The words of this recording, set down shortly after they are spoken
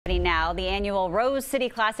now, the annual Rose City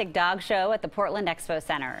Classic Dog Show at the Portland Expo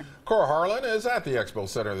Center. Cora Harlan is at the Expo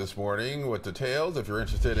Center this morning with details. If you're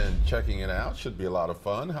interested in checking it out, should be a lot of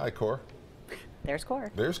fun. Hi, Cora. There's Cora.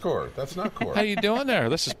 There's Cora. That's not Cora. How you doing there?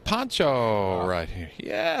 This is Pancho right here.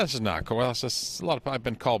 Yeah, this is not Cora. This is a lot of. I've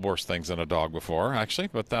been called worse things than a dog before, actually.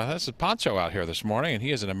 But this is Pancho out here this morning, and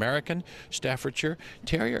he is an American Staffordshire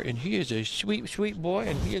Terrier, and he is a sweet, sweet boy,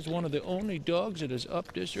 and he is one of the only dogs that is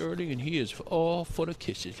up this early, and he is all full of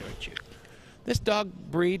kisses, aren't you? This dog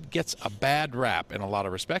breed gets a bad rap in a lot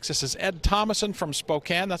of respects. This is Ed Thomason from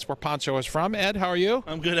Spokane. That's where Pancho is from. Ed, how are you?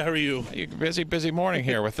 I'm good. How are you? You're busy morning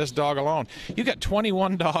here with this dog alone. You got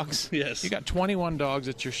 21 dogs. Yes. You got 21 dogs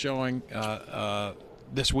that you're showing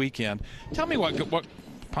this weekend. Tell me what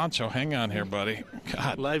Pancho, hang on here, buddy.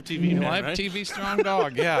 God. Live TV man, Live right? TV strong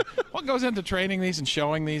dog, yeah. What goes into training these and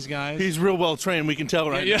showing these guys? He's real well trained. We can tell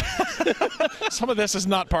right now. Some of this is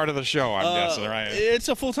not part of the show, I'm guessing, right? It's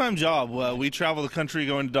a full-time job. We travel the country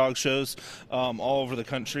going to dog shows all over the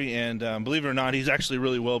country, and believe it or not, he's actually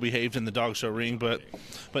really well behaved in the dog show ring, but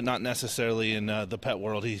not necessarily in the pet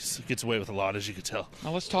world. He gets away with a lot, as you can tell.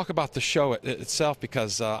 Now let's talk about the show itself,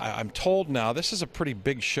 because I'm told now this is a pretty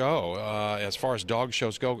big show as far as dog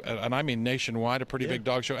shows go, and I mean nationwide, a pretty big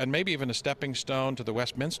dog show, and maybe even a stepping stone to the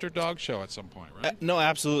Westminster Dog Show at some point, right? No,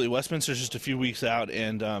 absolutely. Westminster's just a few weeks out,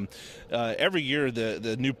 and every year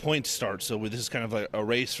the new points start, so this is kind of like a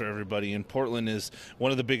race for everybody, and Portland is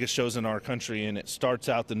one of the biggest shows in our country, and it starts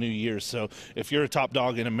out the new year, so if you're a top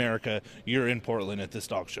dog in America, you're in Portland at this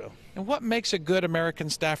dog show. And what makes a good American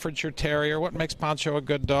Staffordshire Terrier? What makes Pancho a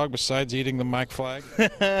good dog besides eating the mic flag?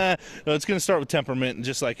 No, it's going to start with temperament,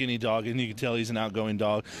 just like any dog, and you can tell he's an outgoing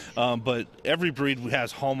dog. But every breed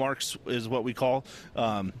has hallmarks, is what we call.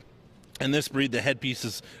 And this breed, the headpiece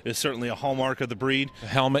is certainly a hallmark of the breed. The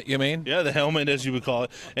helmet, you mean? Yeah, the helmet, as you would call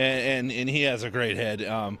it. And he has a great head,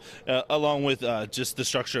 along with just the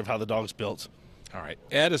structure of how the dog's built. All right.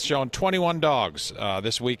 Ed is showing 21 dogs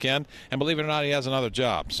this weekend, and believe it or not, he has another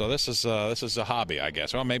job. So this is a hobby, I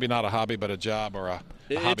guess. Well, maybe not a hobby, but a job or a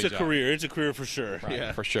hobby job. Career. It's a career for sure. Right,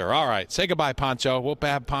 yeah, for sure. All right. Say goodbye, Pancho. We'll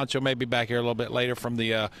have Pancho maybe back here a little bit later from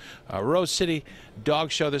the Rose City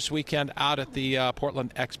Dog Show this weekend out at the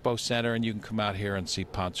Portland Expo Center, and you can come out here and see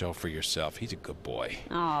Pancho for yourself. He's a good boy.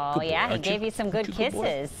 Oh, good yeah, boy, he gave you some good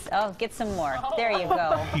kisses. Oh, get some more. There you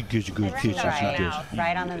go. He gives you good kisses.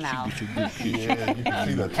 Right on the mouth. Yeah, you can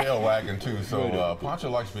see the tail wagging too. So Pancho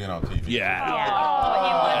likes being on TV. Yeah.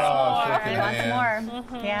 Yeah. He He wants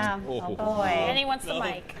more. Yeah. Oh, boy. And he wants the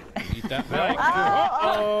mic. Eat that mic.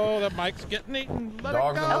 Oh, the mic's getting eaten. Let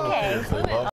Dogs it and go. little Okay. kids, they love